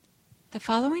The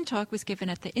following talk was given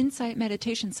at the Insight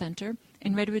Meditation Center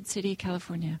in Redwood City,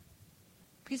 California.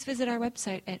 Please visit our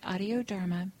website at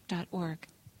audiodharma.org.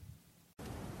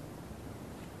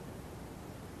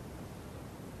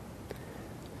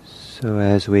 So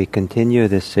as we continue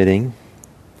this sitting,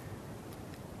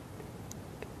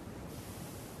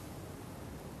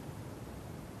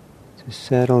 to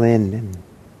settle in and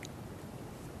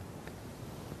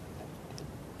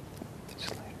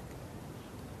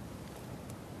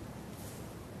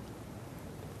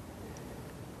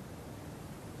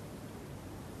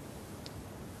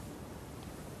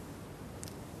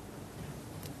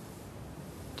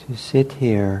to sit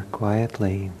here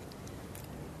quietly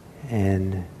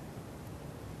and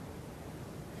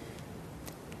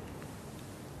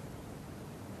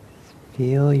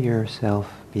feel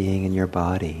yourself being in your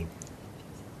body.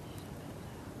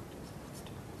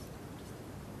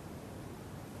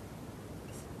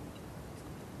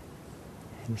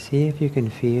 And see if you can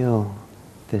feel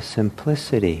the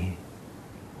simplicity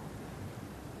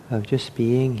of just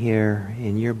being here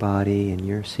in your body, in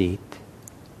your seat,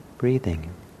 breathing,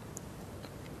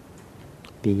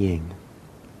 being.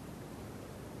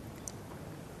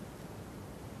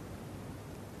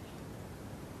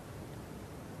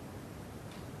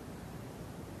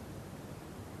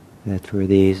 That for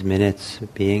these minutes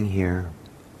of being here,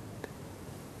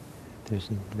 there's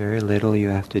very little you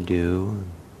have to do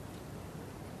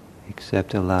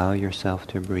except allow yourself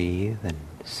to breathe and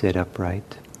sit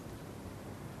upright.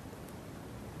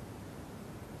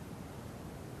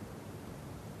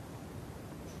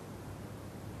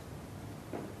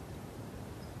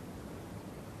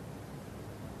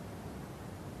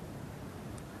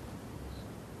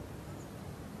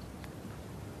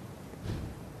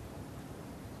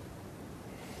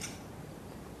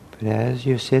 But as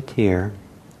you sit here,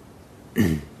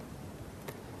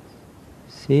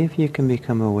 see if you can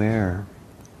become aware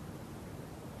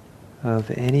of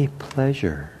any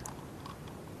pleasure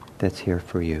that's here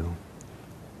for you.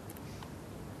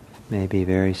 Maybe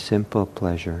very simple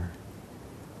pleasure.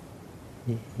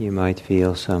 You might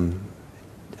feel some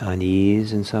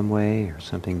unease in some way or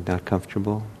something not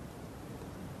comfortable.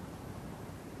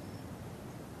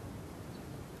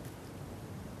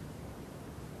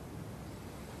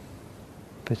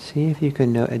 But see if you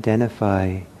can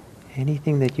identify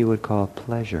anything that you would call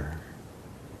pleasure.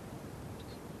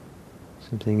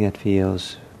 Something that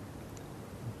feels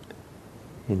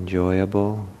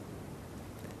enjoyable.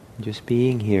 Just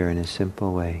being here in a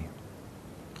simple way.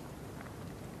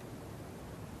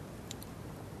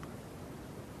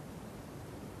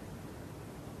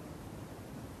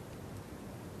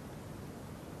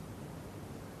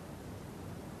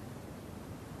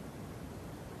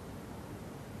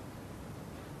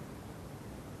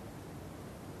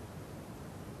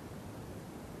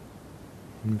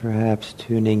 And perhaps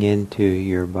tuning into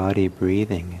your body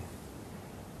breathing.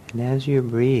 And as you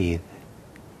breathe,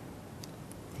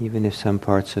 even if some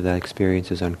parts of that experience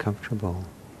is uncomfortable,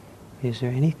 is there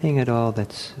anything at all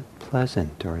that's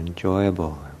pleasant or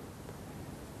enjoyable, or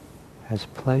has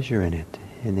pleasure in it,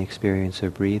 in the experience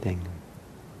of breathing?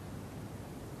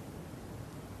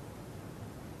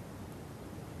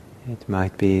 It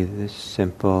might be this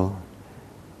simple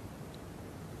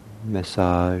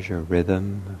massage or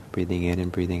rhythm of breathing in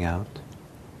and breathing out.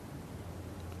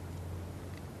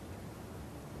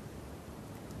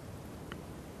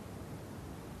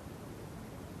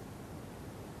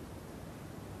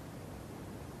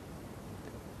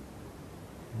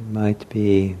 It might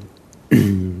be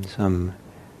some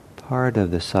part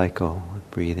of the cycle of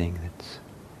breathing that's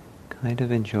kind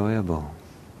of enjoyable.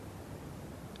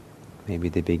 Maybe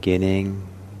the beginning,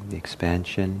 the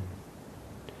expansion,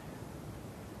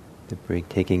 the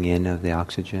taking in of the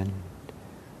oxygen,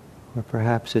 or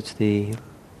perhaps it's the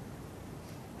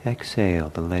exhale,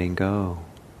 the letting go,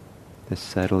 the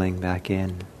settling back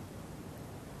in.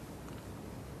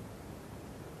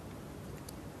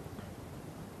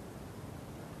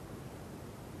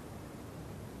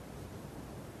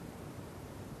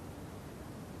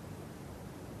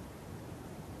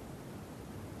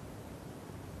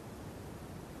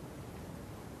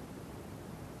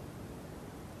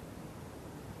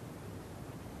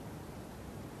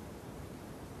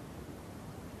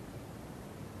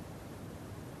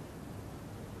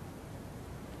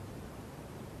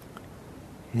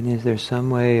 And is there some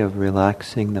way of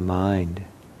relaxing the mind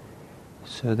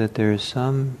so that there is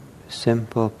some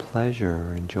simple pleasure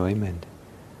or enjoyment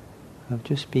of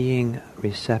just being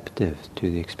receptive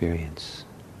to the experience,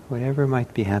 whatever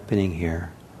might be happening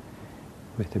here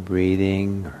with the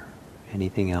breathing or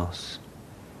anything else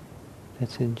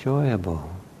that's enjoyable,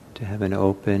 to have an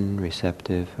open,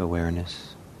 receptive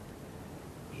awareness,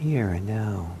 here and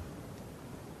now.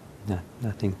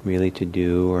 Nothing really to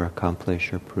do or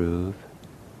accomplish or prove.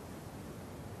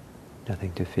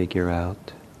 Nothing to figure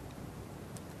out.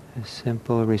 A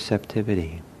simple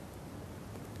receptivity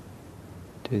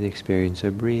to the experience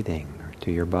of breathing, or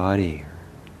to your body, or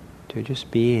to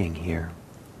just being here.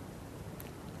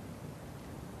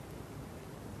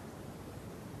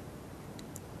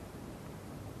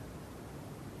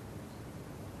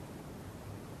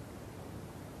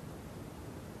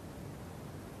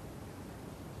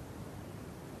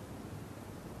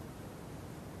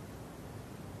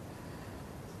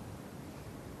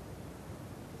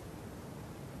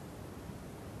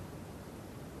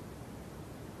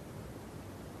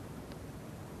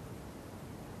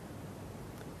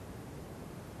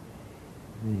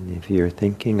 And if you're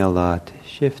thinking a lot,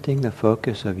 shifting the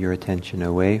focus of your attention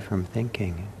away from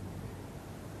thinking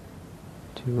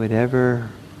to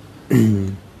whatever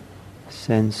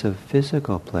sense of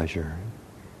physical pleasure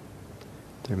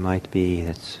there might be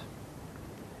that's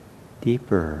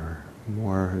deeper,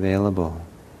 more available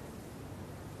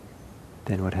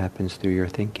than what happens through your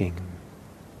thinking.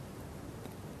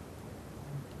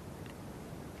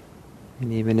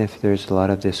 And even if there's a lot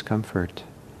of discomfort,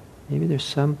 maybe there's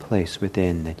some place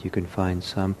within that you can find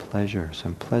some pleasure,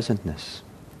 some pleasantness.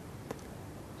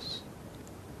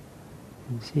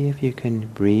 And see if you can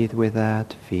breathe with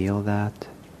that, feel that.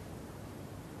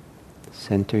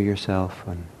 Center yourself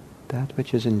on that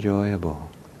which is enjoyable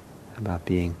about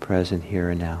being present here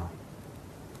and now.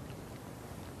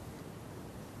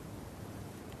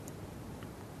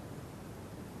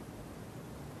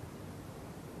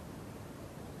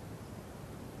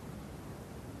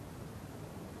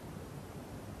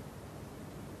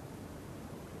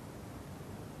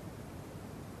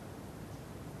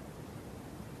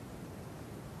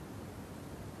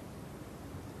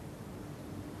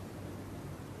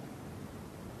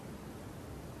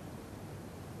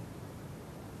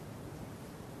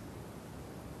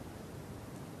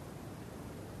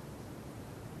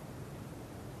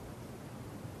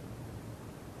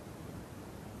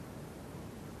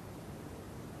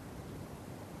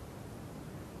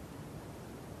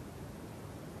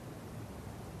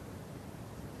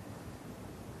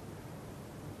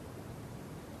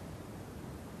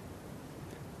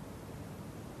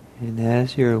 And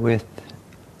as you're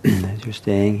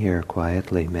staying here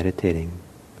quietly, meditating,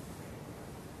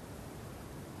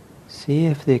 see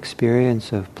if the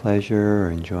experience of pleasure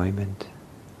or enjoyment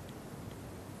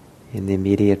in the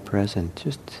immediate present,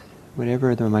 just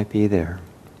whatever there might be there,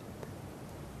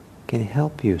 can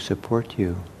help you, support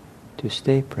you to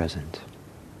stay present.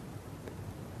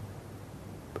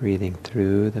 Breathing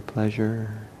through the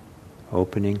pleasure,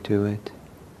 opening to it.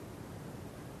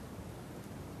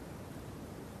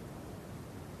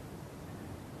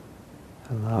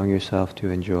 Allowing yourself to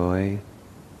enjoy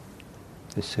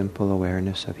the simple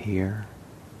awareness of here.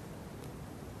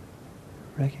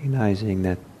 Recognizing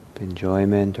that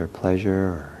enjoyment or pleasure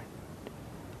or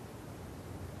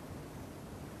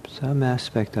some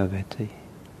aspect of it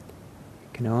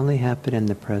can only happen in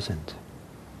the present.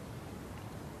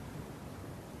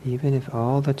 Even if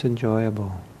all that's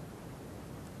enjoyable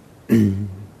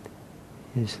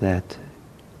is that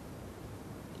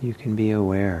you can be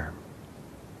aware.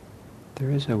 There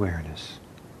is awareness.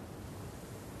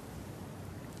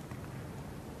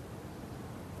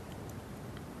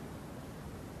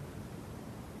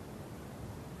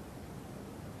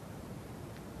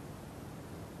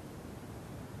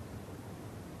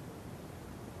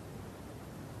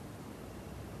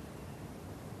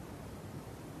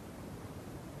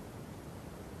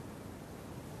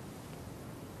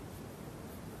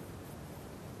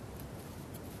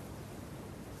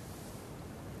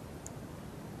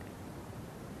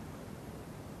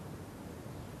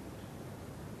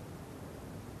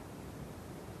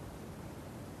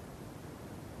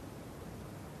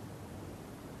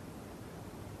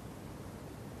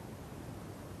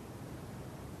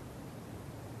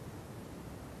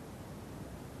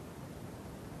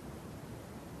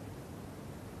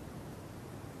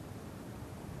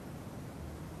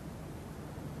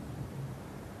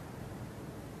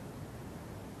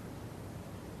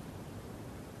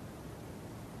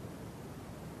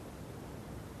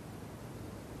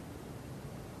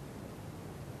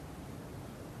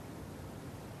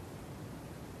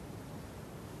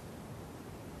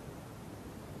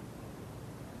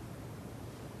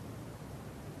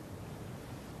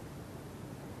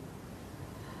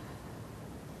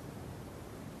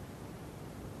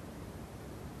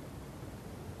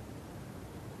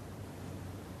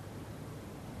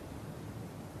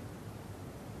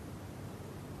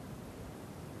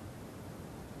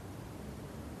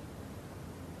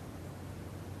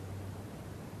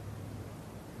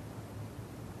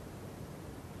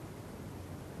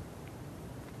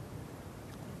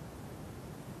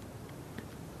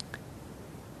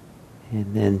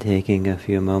 And then taking a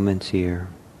few moments here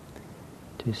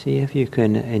to see if you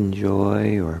can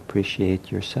enjoy or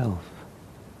appreciate yourself.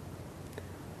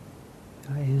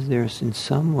 Is there in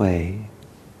some way,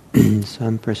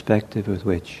 some perspective with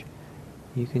which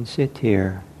you can sit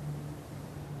here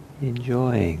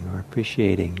enjoying or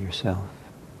appreciating yourself?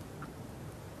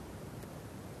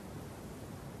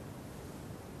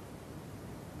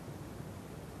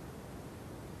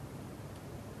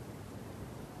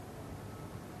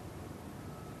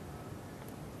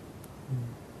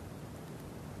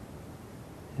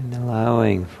 And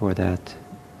allowing for that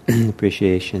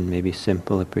appreciation, maybe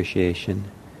simple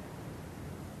appreciation,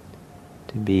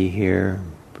 to be here,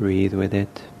 breathe with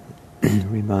it,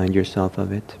 remind yourself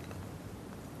of it.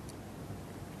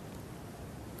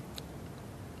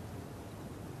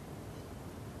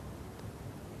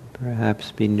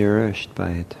 Perhaps be nourished by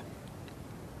it.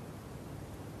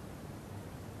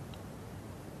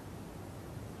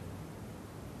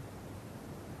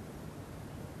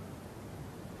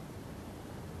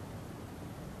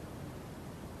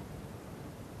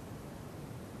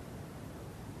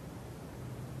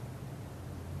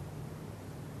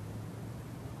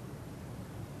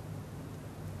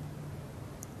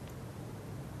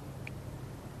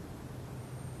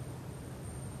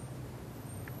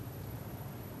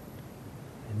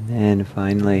 And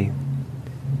finally,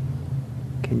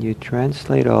 can you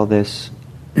translate all this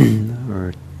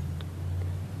or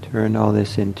turn all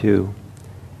this into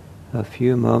a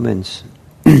few moments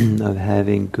of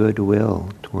having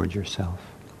goodwill toward yourself?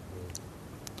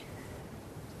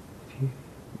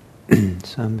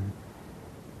 Some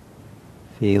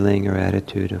feeling or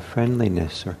attitude of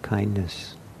friendliness or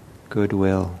kindness,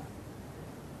 goodwill,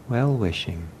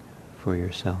 well-wishing for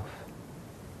yourself.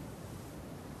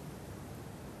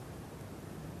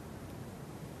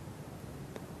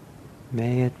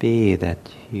 May it be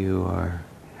that you are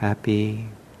happy.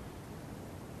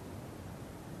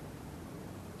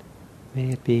 May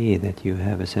it be that you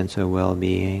have a sense of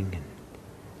well-being and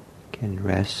can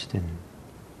rest in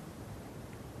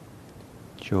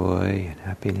joy and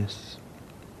happiness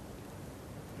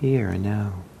here and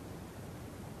now.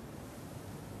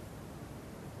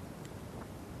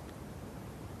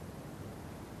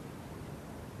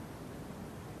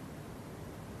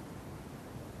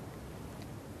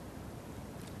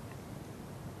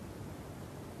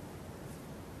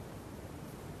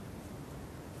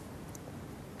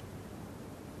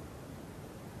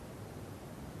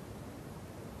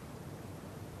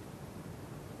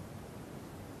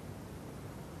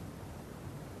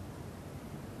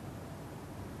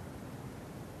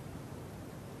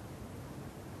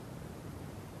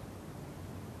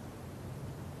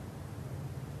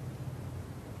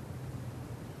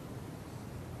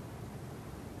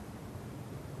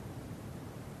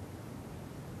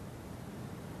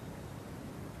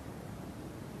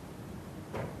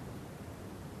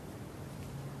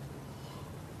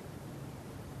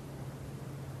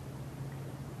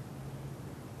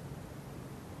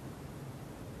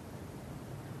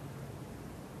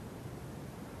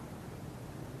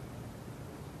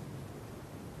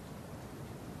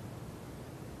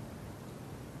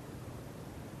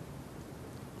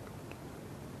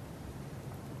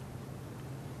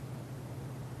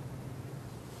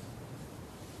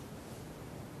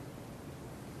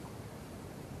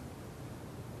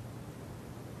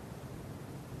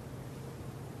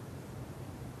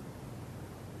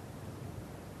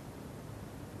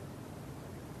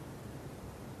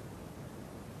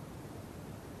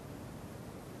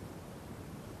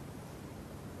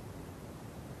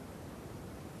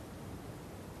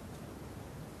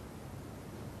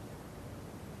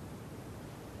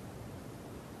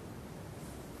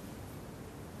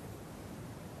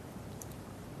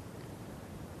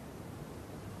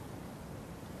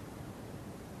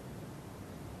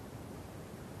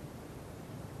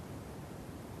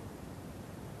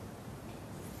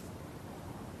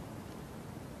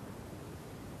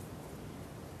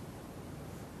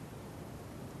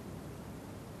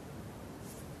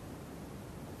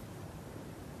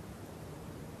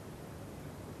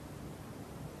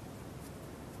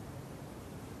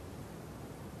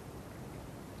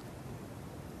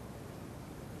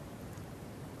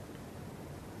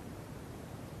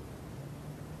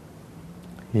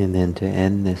 And then to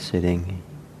end this sitting,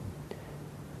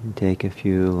 take a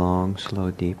few long,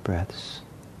 slow, deep breaths.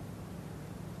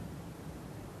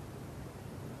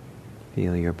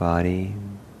 Feel your body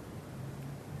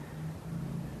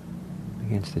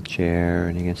against the chair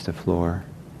and against the floor.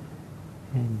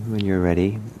 And when you're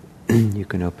ready, you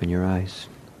can open your eyes.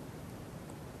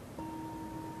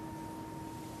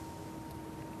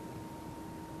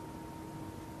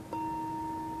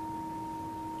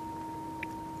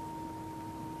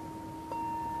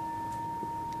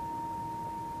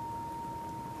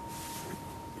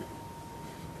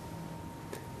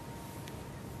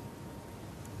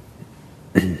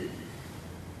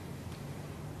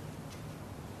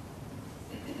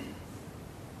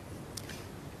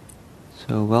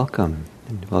 So welcome,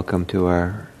 and welcome to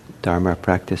our Dharma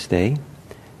practice day.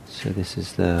 So this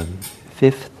is the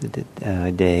fifth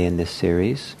day in this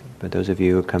series. But those of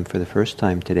you who come for the first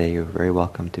time today, you're very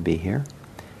welcome to be here.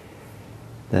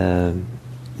 The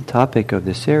topic of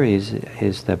the series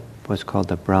is what's called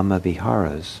the Brahma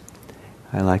Viharas.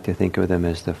 I like to think of them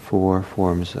as the four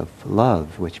forms of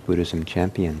love which Buddhism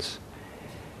champions.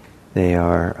 They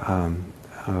are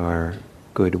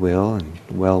goodwill and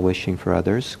well-wishing for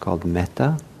others, called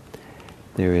metta.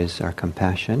 There is our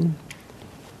compassion.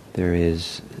 There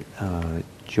is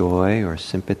joy or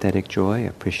sympathetic joy,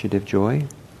 appreciative joy.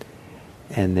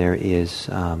 And there is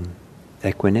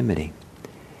equanimity.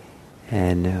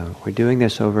 And we're doing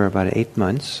this over about 8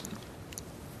 months,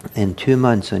 and 2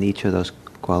 months on each of those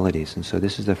qualities. And so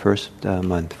this is the first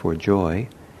month for joy.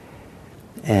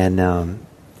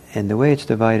 And the way it's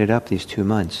divided up, these 2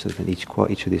 months, so that each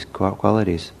of these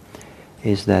qualities,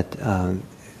 is that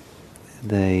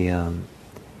the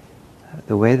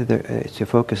way that it's to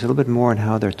focus a little bit more on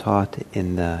how they're taught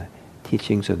in the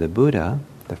teachings of the Buddha,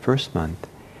 the first month,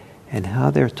 and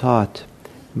how they're taught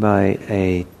by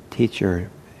a teacher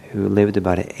who lived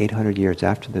about 800 years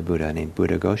after the Buddha, named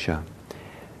Buddhaghosa,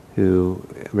 who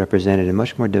represented a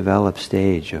much more developed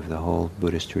stage of the whole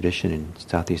Buddhist tradition in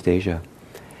Southeast Asia.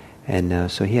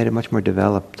 And so he had a much more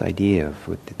developed idea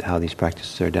of how these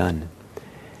practices are done.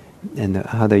 And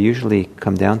how they usually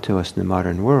come down to us in the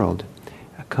modern world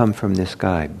come from this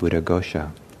guy,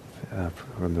 Buddhaghosa,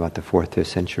 from about the 4th, 5th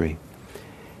century.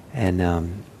 And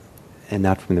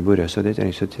not from the Buddha. So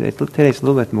today's a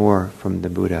little bit more from the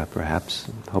Buddha,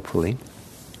 perhaps, hopefully.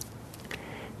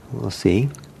 We'll see.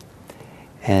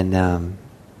 And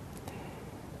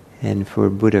for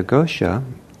Buddhaghosa,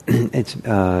 it's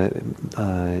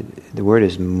the word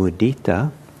is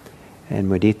mudita, and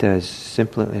mudita is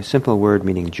a simple word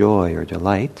meaning joy or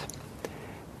delight.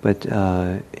 But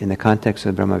in the context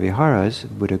of Brahma Viharas,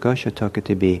 Buddhaghosa took it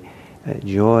to be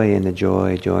joy in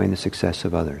the success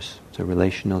of others. So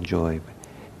relational joy,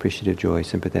 appreciative joy,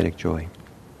 sympathetic joy.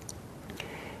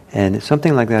 And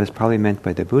something like that is probably meant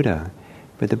by the Buddha,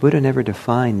 but the Buddha never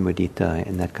defined mudita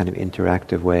in that kind of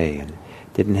interactive way, and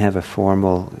didn't have a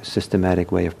formal,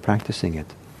 systematic way of practicing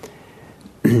it.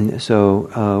 So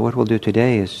what we'll do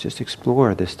today is just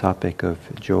explore this topic of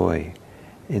joy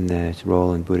in its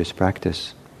role in Buddhist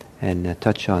practice, and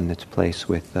touch on its place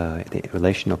with the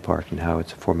relational part and how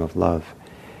it's a form of love.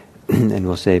 And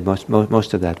we'll save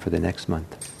most of that for the next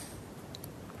month.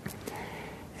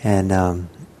 And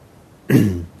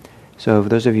so for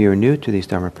those of you who are new to these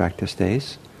Dharma practice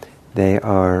days, they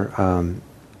are...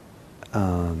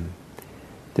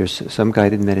 there's some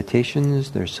guided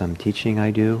meditations, there's some teaching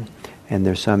I do, and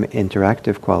there's some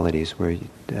interactive qualities where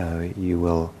you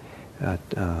will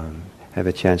have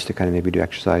a chance to kind of maybe do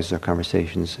exercises or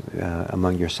conversations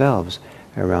among yourselves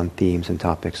around themes and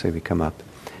topics that we come up.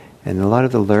 And a lot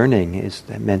of the learning is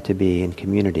meant to be in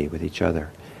community with each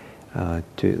other.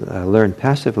 To learn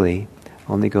passively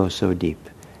only goes so deep,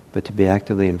 but to be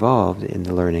actively involved in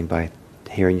the learning by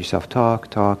hearing yourself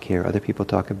talk, hear other people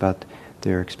talk about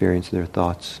their experience, their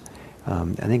thoughts,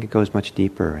 I think it goes much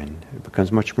deeper and it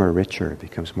becomes much more richer, it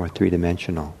becomes more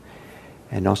three-dimensional.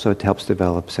 And also it helps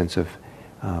develop a sense of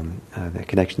the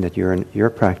connection that your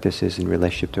practice is in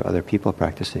relationship to other people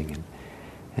practicing,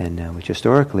 and which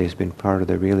historically has been part of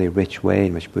the really rich way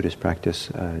in which Buddhist practice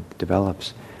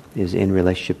develops, is in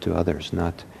relationship to others,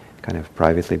 not kind of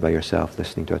privately by yourself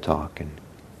listening to a talk and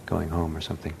going home or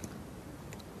something.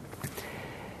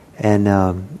 And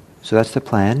so that's the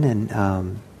plan,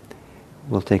 and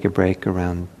we'll take a break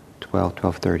around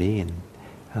 12:30,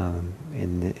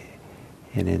 and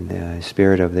in the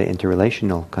spirit of the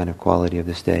interrelational kind of quality of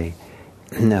this day,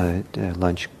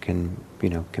 lunch can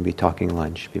be talking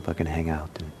lunch. People can hang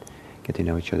out and get to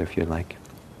know each other if you'd like.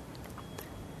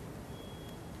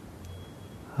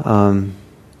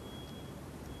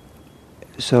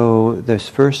 So this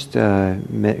first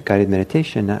guided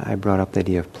meditation, I brought up the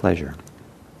idea of pleasure.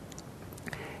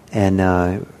 And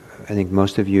I think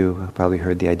most of you have probably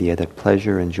heard the idea that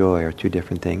pleasure and joy are two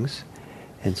different things.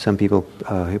 And some people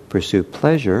pursue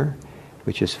pleasure,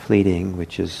 which is fleeting,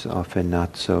 which is often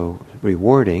not so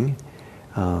rewarding,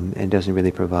 and doesn't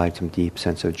really provide some deep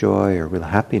sense of joy or real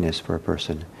happiness for a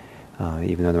person,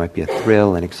 even though there might be a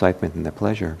thrill and excitement in the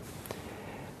pleasure.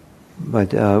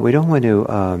 But we don't want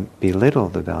to belittle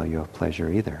the value of pleasure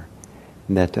either.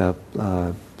 That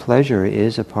pleasure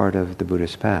is a part of the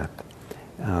Buddhist path.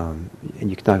 And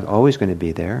you're not always going to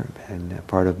be there. And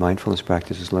part of mindfulness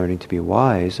practice is learning to be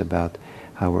wise about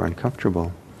how we're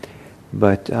uncomfortable.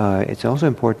 But it's also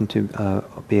important to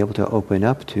be able to open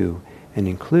up to and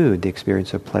include the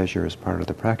experience of pleasure as part of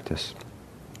the practice.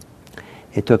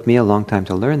 It took me a long time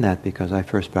to learn that because I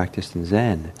first practiced in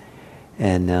Zen,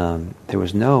 and there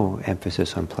was no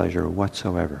emphasis on pleasure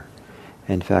whatsoever.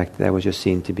 In fact, that was just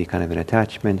seen to be kind of an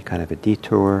attachment, kind of a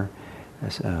detour,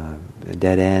 a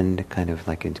dead end, kind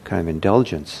of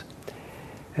indulgence.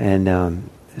 And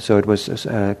so it was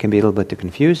can be a little bit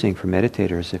confusing for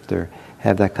meditators if they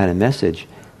have that kind of message,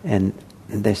 and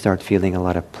they start feeling a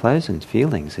lot of pleasant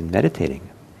feelings in meditating.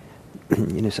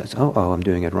 So I'm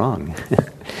doing it wrong.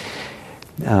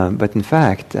 But in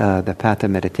fact, the path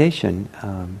of meditation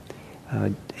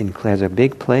has a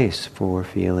big place for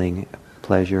feeling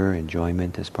pleasure,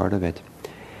 enjoyment as part of it.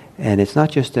 And it's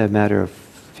not just a matter of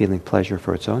feeling pleasure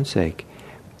for its own sake,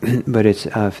 but it's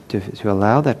to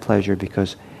allow that pleasure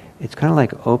because it's kind of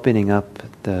like opening up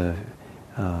the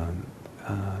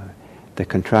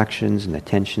contractions and the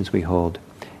tensions we hold.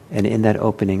 And in that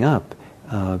opening up,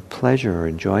 pleasure or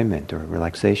enjoyment or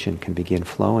relaxation can begin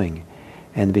flowing,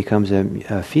 and it becomes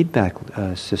a feedback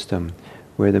system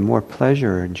where the more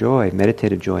pleasure and joy,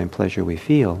 meditative joy and pleasure we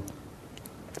feel,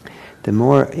 the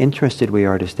more interested we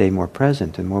are to stay more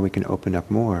present, and more we can open up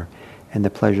more, and the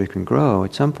pleasure can grow.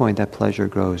 At some point that pleasure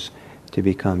grows to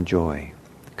become joy,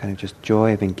 kind of just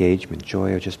joy of engagement,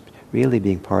 joy of just really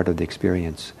being part of the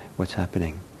experience, what's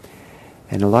happening.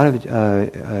 And a lot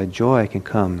of joy can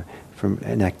come from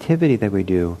an activity that we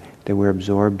do that we're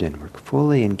absorbed in, we're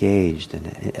fully engaged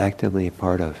and actively a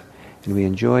part of. And we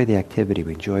enjoy the activity,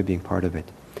 we enjoy being part of it.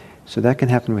 So that can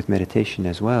happen with meditation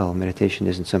as well. Meditation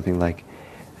isn't something like,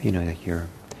 like you're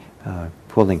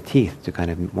pulling teeth to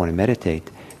kind of want to meditate,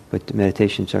 but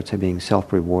meditation starts being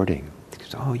self-rewarding.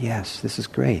 Because, oh yes, this is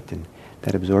great. And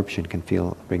that absorption can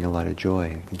bring a lot of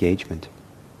joy, engagement.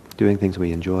 Doing things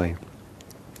we enjoy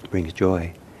brings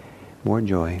joy, more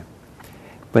joy.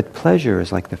 But pleasure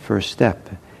is like the first step.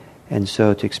 And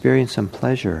so to experience some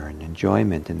pleasure and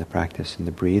enjoyment in the practice, in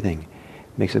the breathing,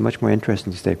 makes it much more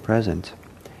interesting to stay present.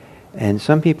 And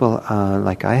some people,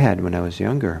 like I had when I was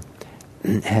younger,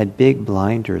 had big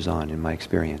blinders on in my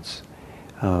experience,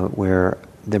 where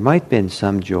there might have been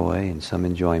some joy and some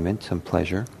enjoyment, some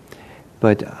pleasure,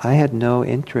 but I had no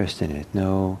interest in it,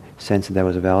 no sense that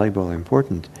was valuable or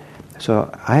important. So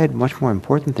I had much more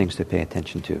important things to pay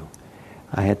attention to.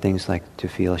 I had things like to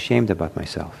feel ashamed about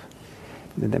myself.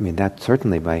 I mean, that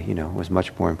certainly was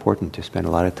much more important, to spend a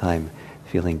lot of time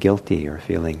feeling guilty or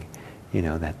feeling,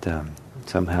 that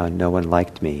somehow no one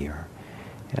liked me, or,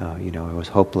 it was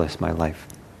hopeless, my life.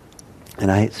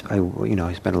 And I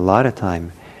spent a lot of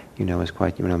time, I was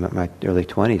quite, my early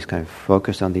 20s, kind of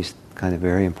focused on these kind of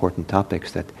very important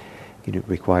topics that,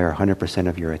 require 100%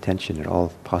 of your attention at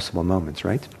all possible moments,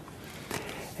 right?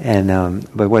 And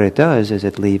but what it does is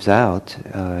it leaves out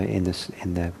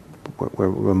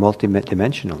we're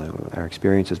multidimensional. Our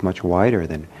experience is much wider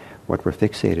than what we're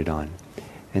fixated on.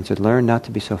 And so to learn not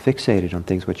to be so fixated on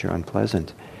things which are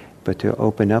unpleasant, but to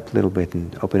open up a little bit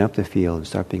and open up the field and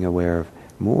start being aware of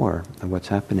more of what's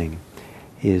happening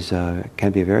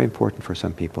can be very important for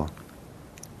some people.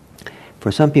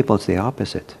 For some people it's the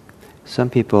opposite.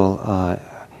 Some people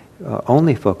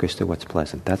only focus to what's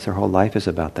pleasant. That's their whole life is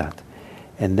about that.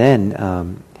 And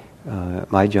then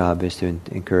my job is to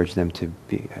encourage them to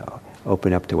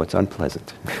open up to what's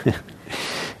unpleasant.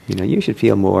 You should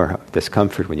feel more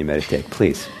discomfort when you meditate,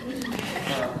 please.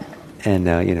 And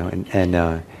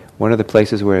one of the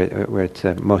places where it's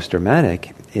most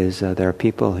dramatic is there are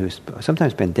people who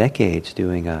sometimes spend decades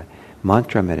doing a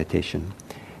mantra meditation.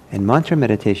 And mantra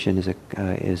meditation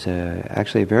is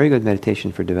actually a very good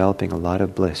meditation for developing a lot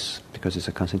of bliss, because it's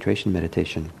a concentration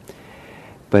meditation.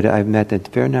 But I've met a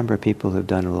fair number of people who've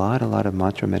done a lot of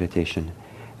mantra meditation,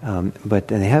 but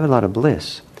they have a lot of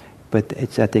bliss, but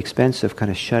it's at the expense of kind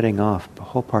of shutting off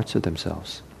whole parts of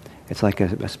themselves. It's like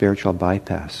a spiritual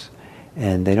bypass,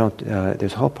 and they don't.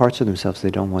 There's whole parts of themselves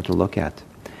they don't want to look at.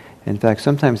 In fact,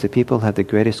 sometimes the people who have the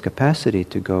greatest capacity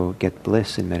to go get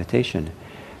bliss in meditation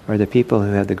are the people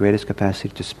who have the greatest capacity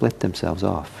to split themselves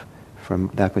off from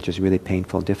that which is really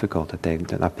painful, difficult, that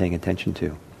they're not paying attention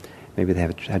to. Maybe they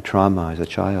have had trauma as a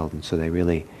child, and so they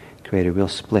really create a real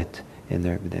split in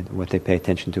what they pay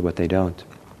attention to, what they don't.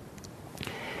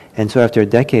 And so after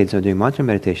decades of doing mantra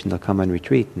meditation, they'll come on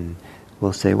retreat and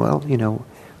we'll say, well,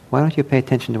 why don't you pay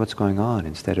attention to what's going on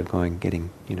instead of getting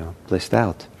blissed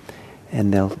out?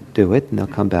 And they'll do it, and they'll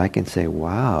come back and say,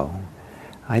 wow,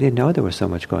 I didn't know there was so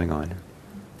much going on.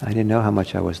 I didn't know how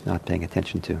much I was not paying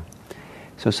attention to.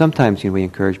 So sometimes we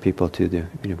encourage people to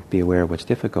be aware of what's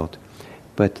difficult.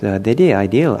 But the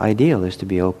ideal is to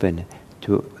be open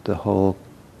to the whole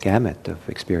gamut of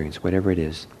experience, whatever it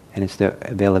is. And it's the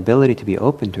availability to be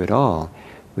open to it all,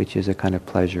 which is a kind of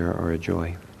pleasure or a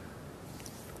joy.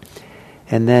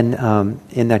 And then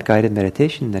in that guided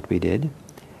meditation that we did,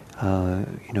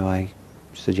 I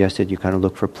suggested you kind of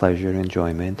look for pleasure and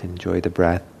enjoyment, enjoy the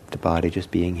breath, the body,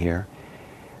 just being here.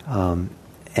 And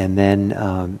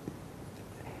then,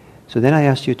 so then I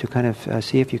asked you to kind of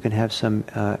see if you can have some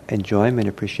enjoyment,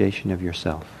 appreciation of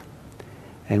yourself.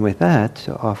 And with that,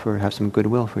 have some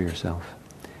goodwill for yourself.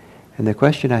 And the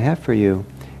question I have for you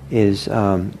is,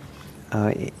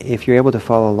 if you're able to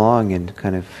follow along and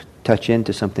kind of touch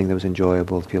into something that was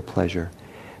enjoyable, feel pleasure,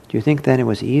 do you think then it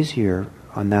was easier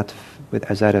on that,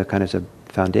 as that a kind of a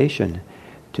foundation,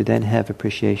 to then have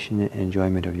appreciation and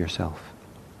enjoyment of yourself?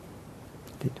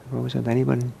 What was it?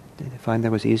 Anyone find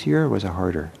that was easier or was it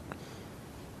harder?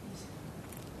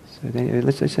 So then,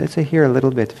 let's say here a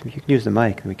little bit. If you can use the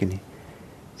mic, we can.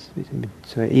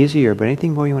 So easier, but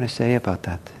anything more you want to say about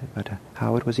that? About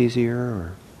how it was easier,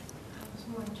 or?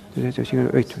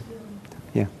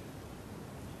 Yeah.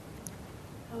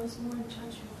 I was more in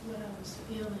touch with what I was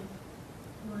feeling,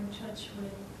 more in touch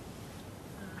with.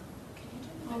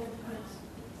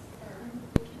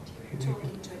 Can you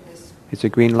do this? It's a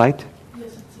green light?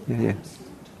 Yes, it's a Yeah.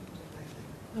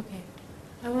 Okay.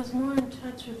 I was more in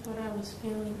touch with what I was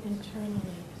feeling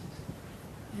internally,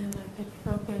 and I could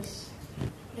focus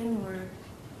inward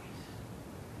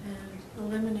and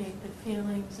eliminate the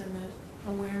feelings and the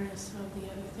awareness of the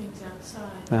other things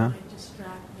outside that might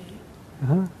distract me.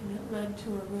 And it led to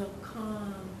a real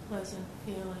calm, pleasant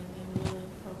feeling and really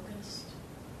focused.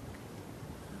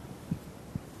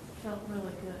 Felt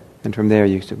really good. And from there,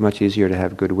 it's much easier to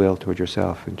have goodwill toward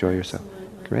yourself, enjoy yourself. Absolutely.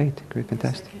 Great,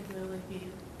 fantastic. I could really be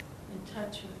in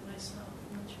touch with myself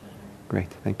much better. Great,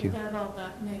 thank you. Without all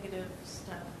that negative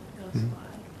stuff that goes by.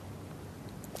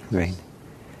 Great.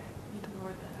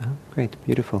 Ignore that. Great,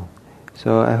 beautiful.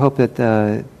 So I hope that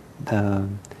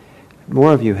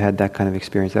more of you had that kind of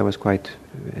experience. That was quite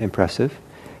impressive,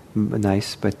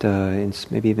 nice, but in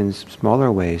maybe even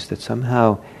smaller ways, that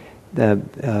somehow the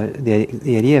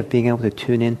idea of being able to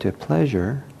tune into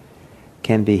pleasure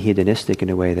can be hedonistic in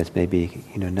a way that's maybe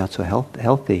not so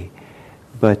healthy,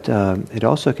 but it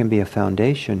also can be a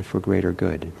foundation for greater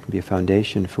good. It can be a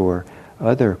foundation for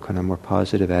other kind of more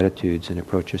positive attitudes and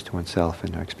approaches to oneself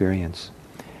and our experience.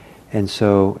 And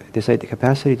so this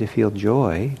capacity to feel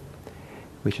joy,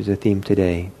 which is a theme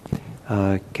today,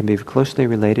 can be closely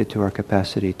related to our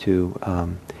capacity to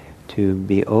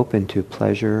be open to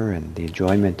pleasure and the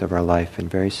enjoyment of our life in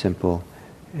very simple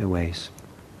ways.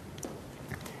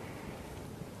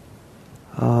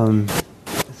 So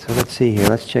let's see here.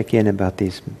 Let's check in about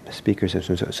these speaker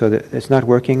systems. So it's not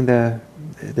working.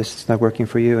 This is not working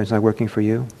for you. It's not working for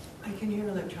you. I can hear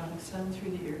electronic sound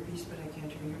through the earpiece, but I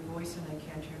can't hear your voice, and I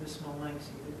can't hear the small mics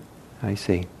either. I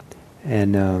see.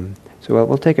 And so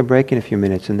we'll take a break in a few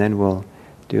minutes, and then we'll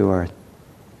do our,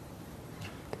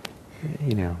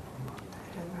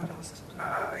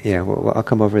 I'll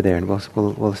come over there, and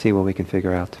we'll see what we can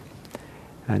figure out.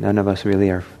 None of us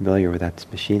really are familiar with that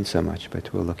machine so much,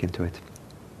 but we'll look into it.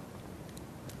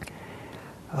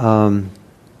 I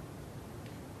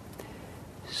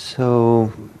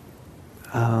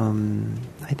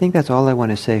think that's all I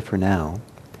want to say for now.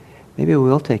 Maybe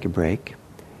we'll take a break.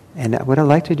 And what I'd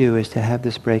like to do is to have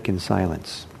this break in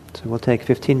silence. So we'll take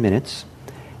 15 minutes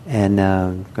and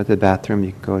go to the bathroom.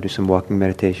 You can go do some walking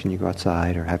meditation. You go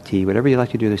outside or have tea, whatever you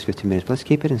like to do those 15 minutes. But let's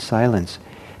keep it in silence,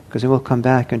 because then we'll come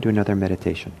back and do another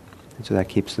meditation. And so that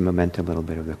keeps the momentum a little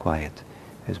bit of the quiet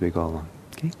as we go along.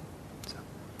 Okay? So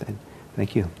then,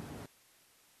 thank you.